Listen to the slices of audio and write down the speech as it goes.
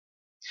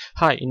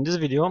Hi, in this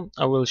video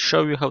I will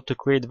show you how to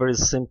create very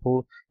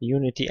simple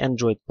Unity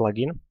Android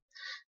plugin.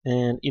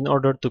 And in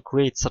order to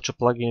create such a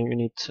plugin you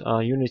need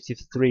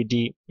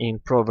Unity3D in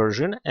Pro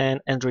version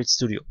and Android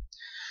Studio.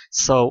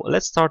 So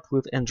let's start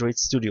with Android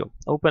Studio.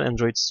 Open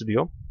Android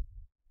Studio.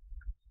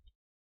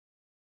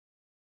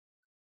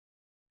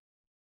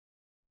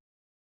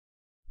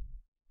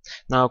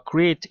 Now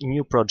create a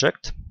new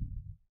project.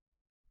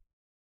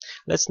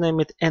 Let's name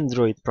it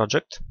Android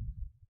project.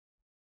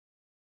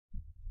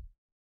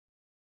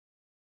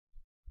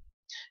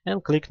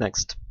 And click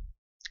Next.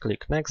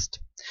 Click Next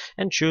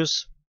and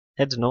choose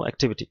Add No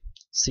Activity,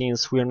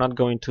 since we are not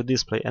going to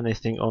display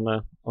anything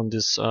on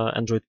this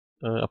Android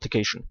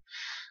application.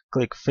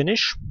 Click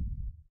Finish.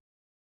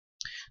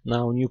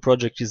 Now new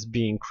project is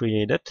being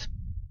created.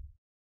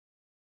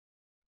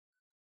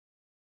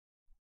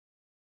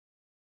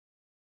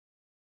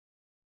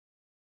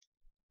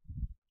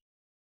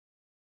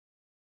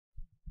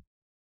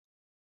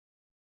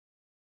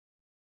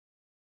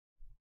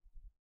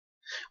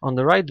 On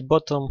the right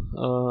bottom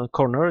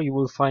corner you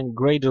will find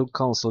Gradle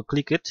console.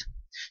 Click it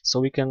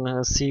so we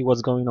can see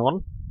what's going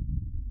on.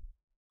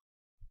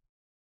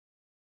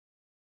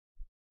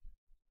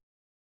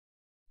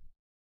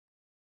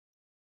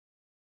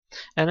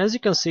 And as you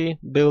can see,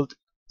 build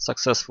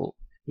successful,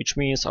 which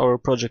means our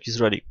project is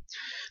ready.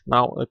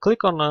 Now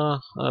click on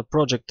a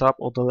project tab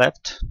on the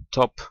left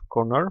top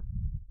corner,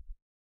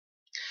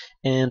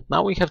 and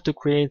now we have to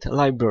create a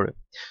library.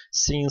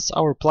 Since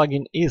our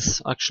plugin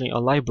is actually a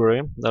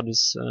library that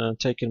is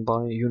taken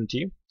by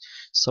Unity,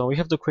 so we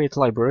have to create a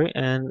library,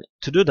 and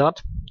to do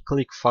that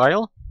click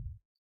File,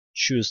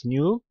 choose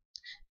New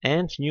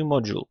and New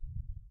Module.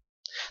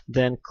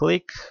 Then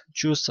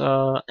choose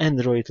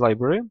Android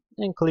library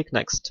and click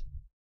Next.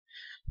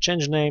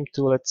 Change name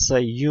to, let's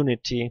say,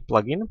 Unity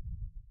plugin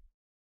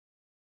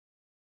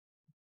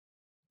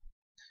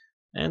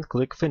and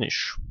click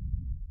Finish.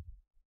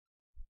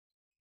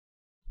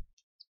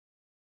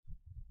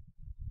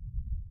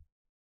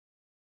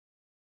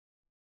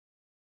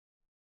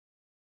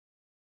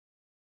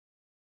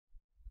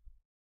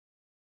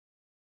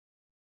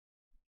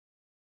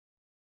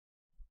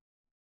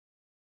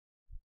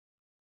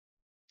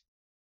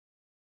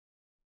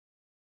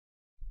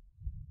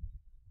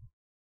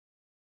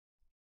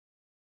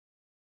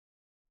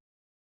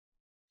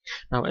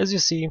 Now as you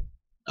see,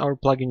 our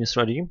plugin is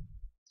ready.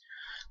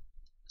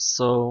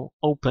 So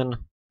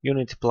open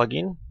Unity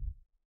plugin.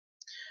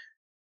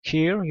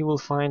 Here you will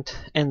find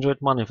Android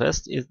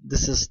manifest.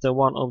 This is the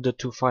one of the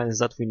two files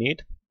that we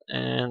need,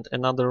 and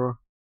another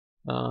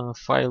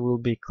file will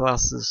be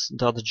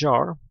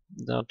classes.jar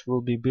that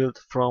will be built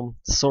from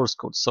source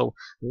code. So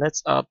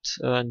let's add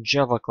a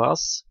Java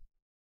class,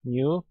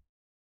 new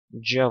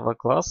Java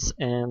class,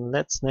 and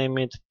let's name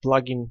it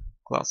plugin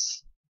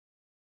class.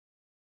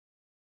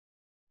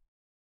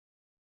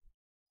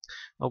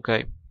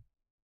 Okay.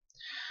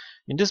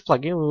 In this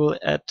plugin we will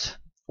add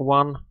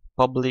one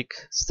public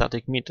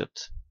static method.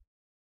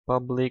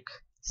 Public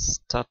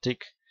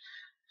static.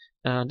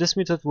 This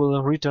method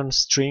will return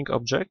string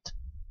object,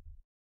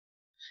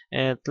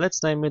 and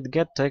let's name it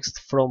getText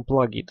from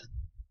plugin.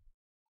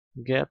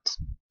 Get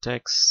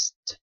text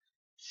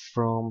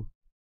from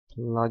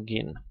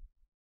plugin.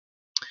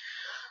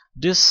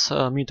 This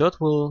method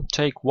will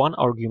take one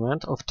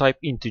argument of type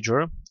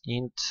integer,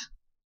 int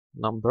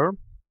number,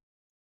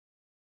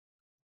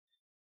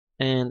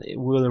 and it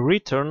will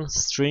return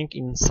string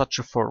in such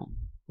a form: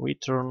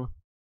 return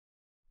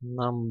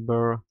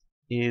number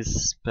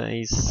is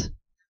space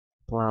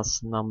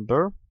plus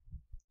number.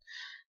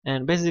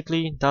 And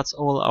basically that's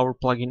all our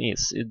plugin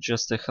is. It's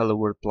just a hello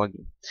world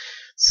plugin.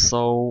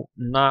 So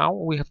now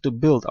we have to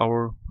build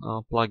our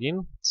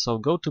plugin. So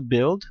go to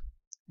build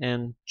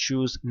and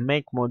choose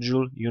make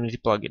module Unity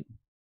plugin.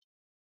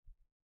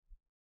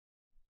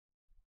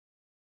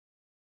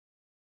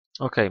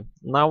 Okay,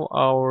 now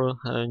our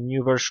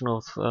new version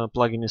of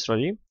plugin is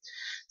ready.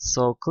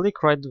 So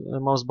click right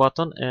mouse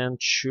button and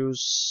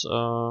choose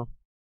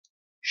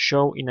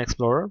show in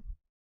Explorer.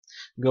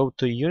 Go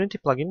to Unity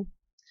plugin,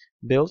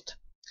 build,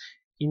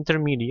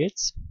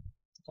 intermediates,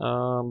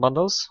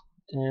 bundles,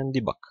 and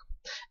debug.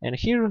 And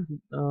here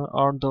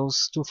are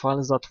those two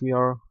files that we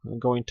are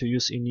going to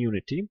use in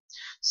Unity.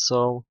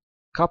 So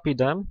copy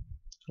them,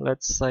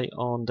 let's say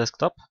on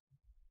desktop.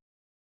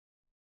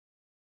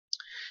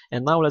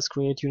 And now let's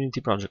create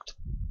Unity project.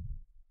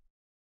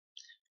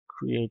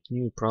 Create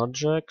new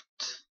project.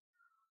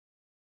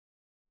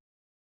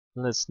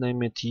 Let's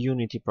name it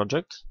Unity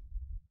project.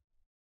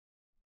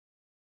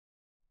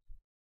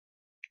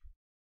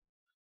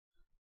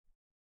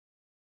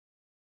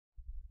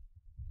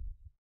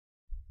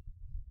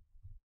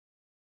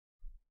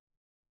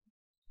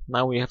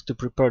 Now we have to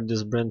prepare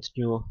this brand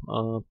new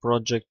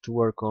project to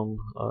work on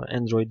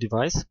Android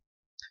device.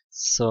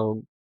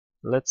 So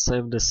let's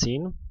save the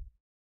scene.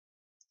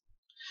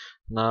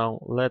 Now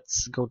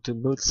let's go to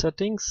build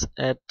settings,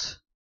 add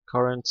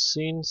current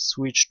scene,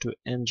 switch to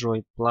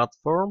Android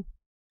platform,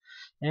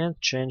 and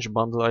change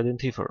bundle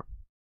identifier.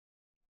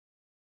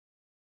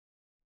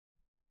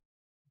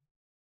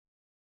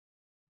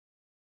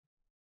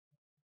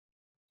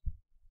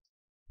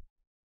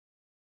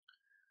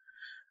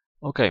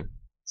 Okay,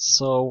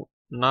 so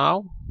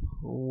now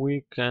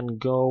we can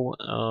go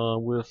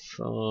with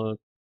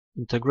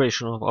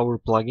integration of our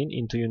plugin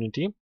into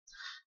Unity,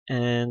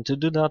 and to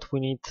do that we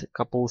need a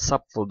couple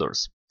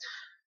subfolders.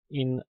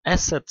 In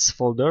assets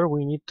folder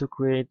we need to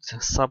create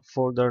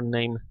subfolder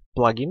named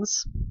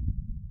plugins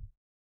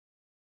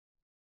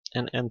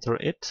and enter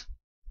it.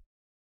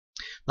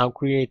 Now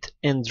create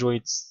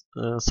Android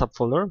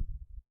subfolder,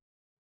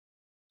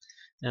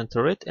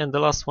 enter it, and the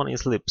last one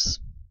is libs.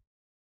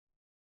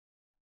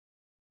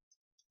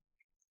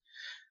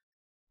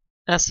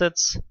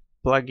 Assets,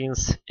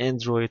 plugins,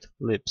 Android,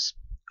 libs.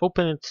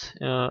 Open it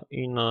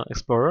in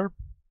Explorer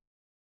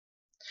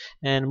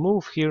and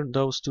move here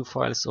those two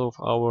files of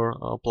our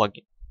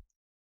plugin.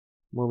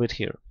 Move it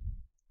here.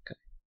 Okay.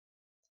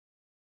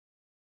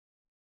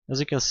 As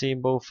you can see,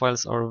 both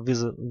files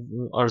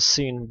are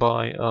seen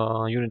by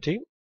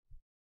Unity.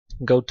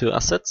 Go to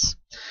Assets,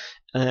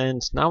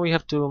 and now we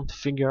have to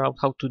figure out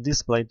how to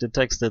display the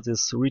text that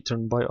is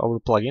written by our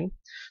plugin.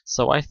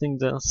 So I think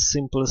the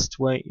simplest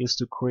way is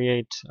to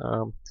create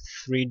a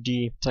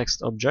 3D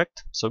text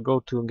object. So go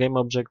to Game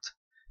Object,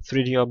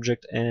 3D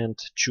Object, and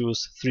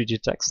choose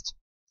 3D Text.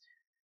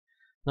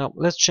 Now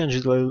let's change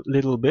it a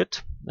little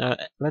bit.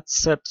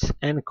 Let's set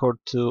anchor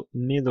to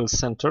middle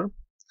center,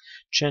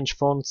 change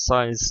font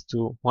size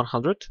to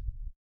 100,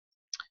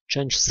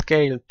 change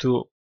scale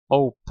to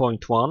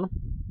 0.1.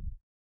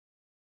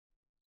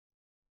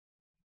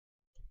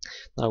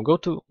 Now go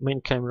to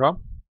main camera,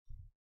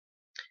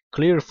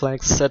 clear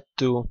flag set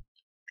to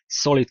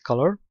solid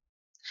color,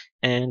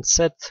 and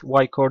set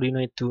Y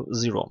coordinate to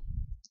 0.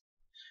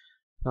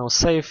 Now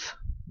save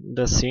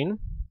the scene,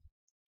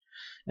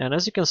 and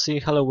as you can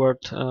see, hello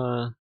world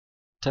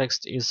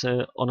text is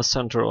on the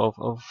center of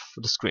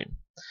the screen.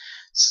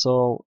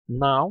 So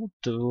now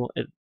to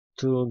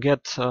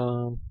get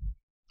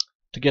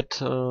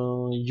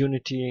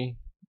Unity,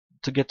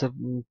 to get a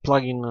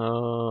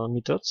plugin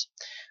methods,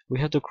 we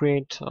have to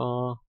create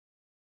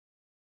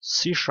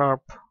C#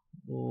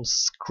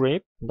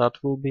 script that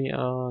will be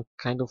a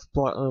kind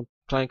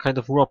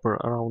of wrapper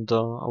around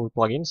our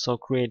plugin. So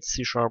create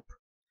C#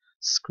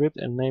 script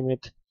and name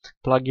it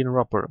plugin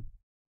wrapper.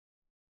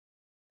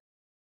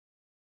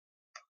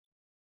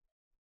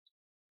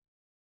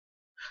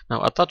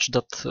 Now attach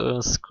that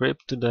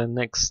script to the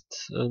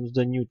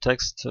the new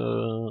text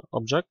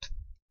object,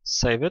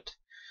 save it,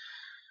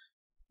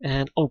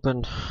 and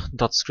open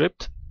that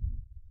script.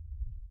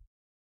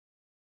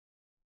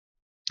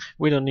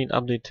 We don't need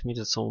update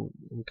method, so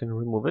we can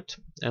remove it.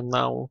 And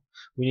now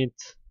we need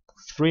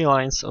 3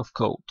 lines of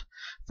code.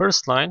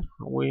 First line,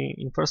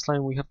 in first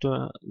line we have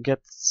to get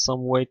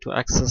some way to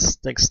access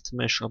text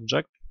mesh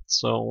object.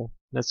 So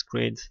let's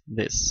create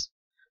this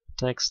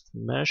text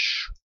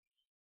mesh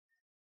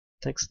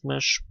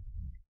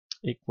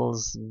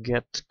equals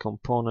get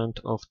component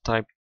of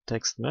type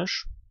text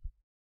mesh.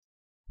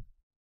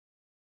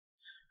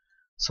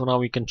 So now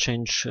we can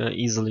change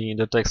easily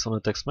the text on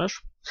the text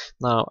mesh.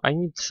 Now I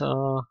need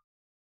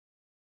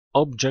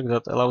object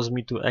that allows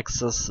me to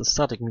access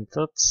static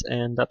methods,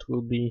 and that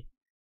will be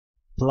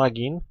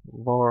plugin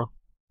var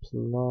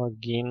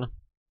plugin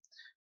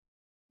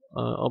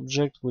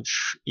object,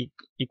 which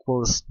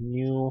equals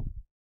new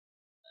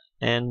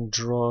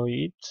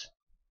Android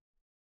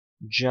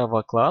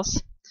Java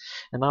class.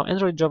 And now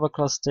Android Java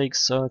class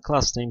takes a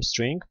class name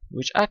string,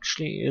 which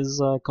actually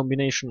is a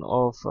combination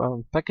of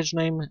package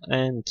name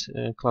and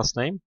class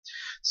name.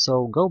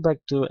 So go back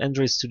to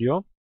Android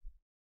Studio,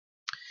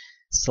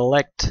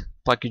 select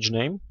package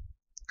name,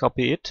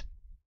 copy it,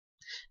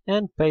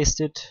 and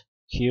paste it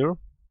here.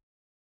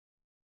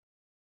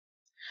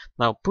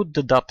 Now put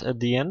the dot at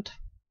the end,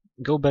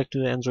 go back to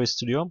the Android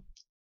Studio,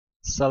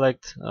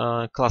 select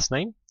class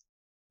name,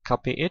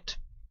 copy it,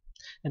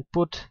 and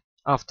put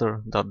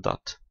after that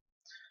dot.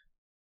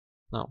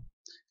 Now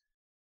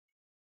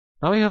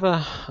we have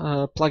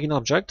a plugin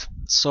object,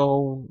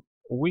 so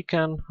we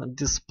can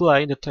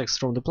display the text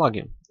from the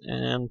plugin.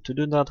 And to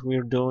do that,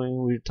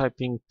 we're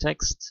typing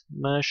text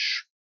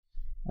mesh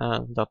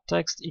dot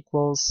text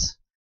equals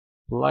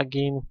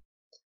plugin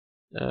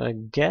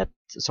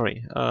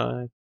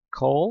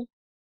call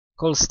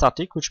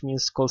static, which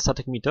means call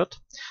static method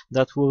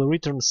that will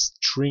return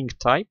string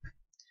type,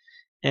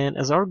 and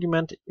as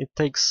argument it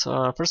takes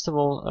first of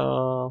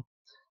all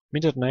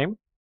method name.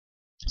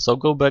 So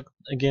go back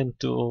again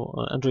to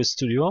Android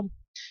Studio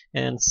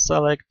and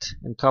select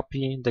and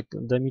copy the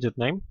method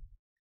name,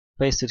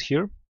 paste it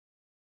here,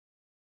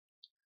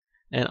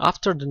 and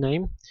after the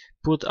name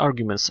put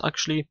arguments.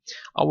 Actually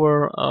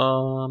our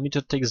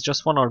method takes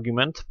just one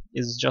argument,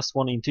 is just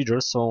one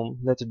integer, so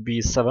let it be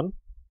 7.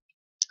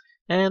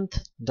 And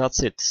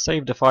that's it.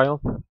 Save the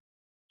file,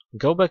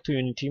 go back to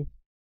Unity,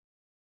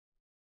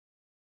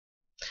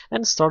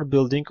 and start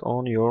building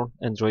on your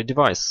Android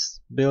device.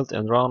 Build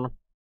and run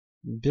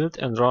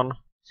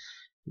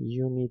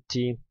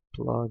Unity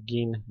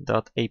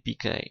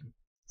plugin.apk.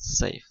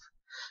 Save.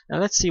 And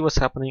let's see what's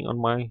happening on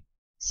my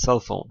cell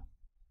phone.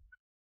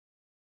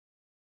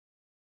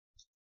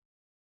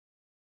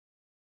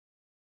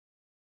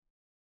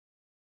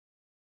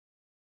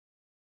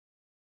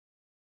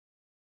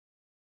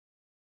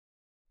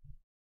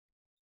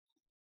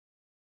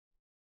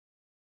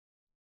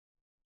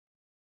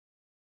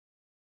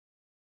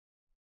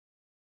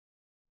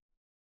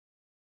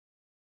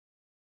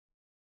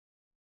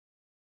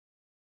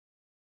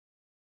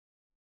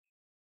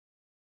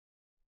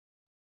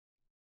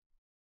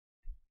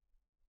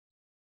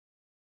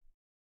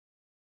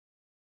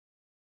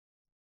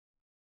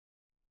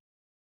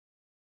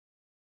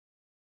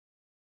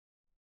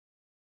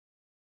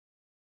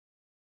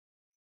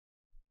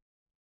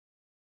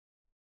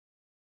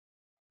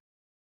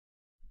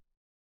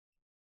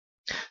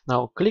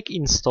 Now click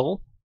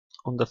install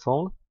on the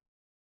phone.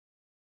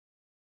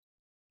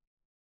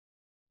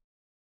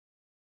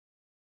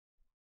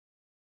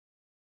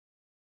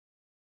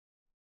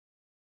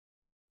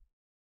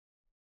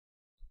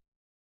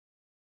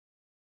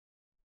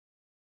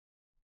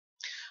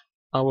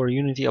 Our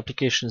Unity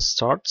application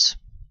starts,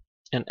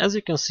 and as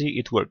you can see,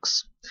 it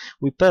works.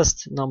 We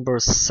passed number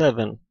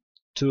 7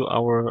 to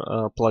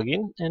our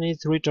plugin, and it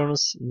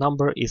returns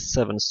number is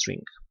 7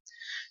 string.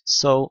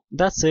 So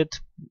that's it.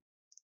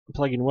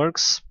 Plugin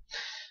works,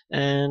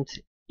 and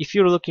if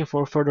you're looking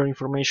for further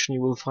information,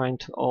 you will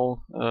find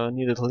all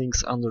needed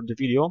links under the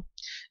video.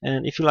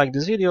 And if you like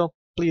this video,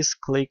 please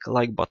click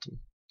like button.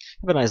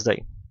 Have a nice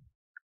day.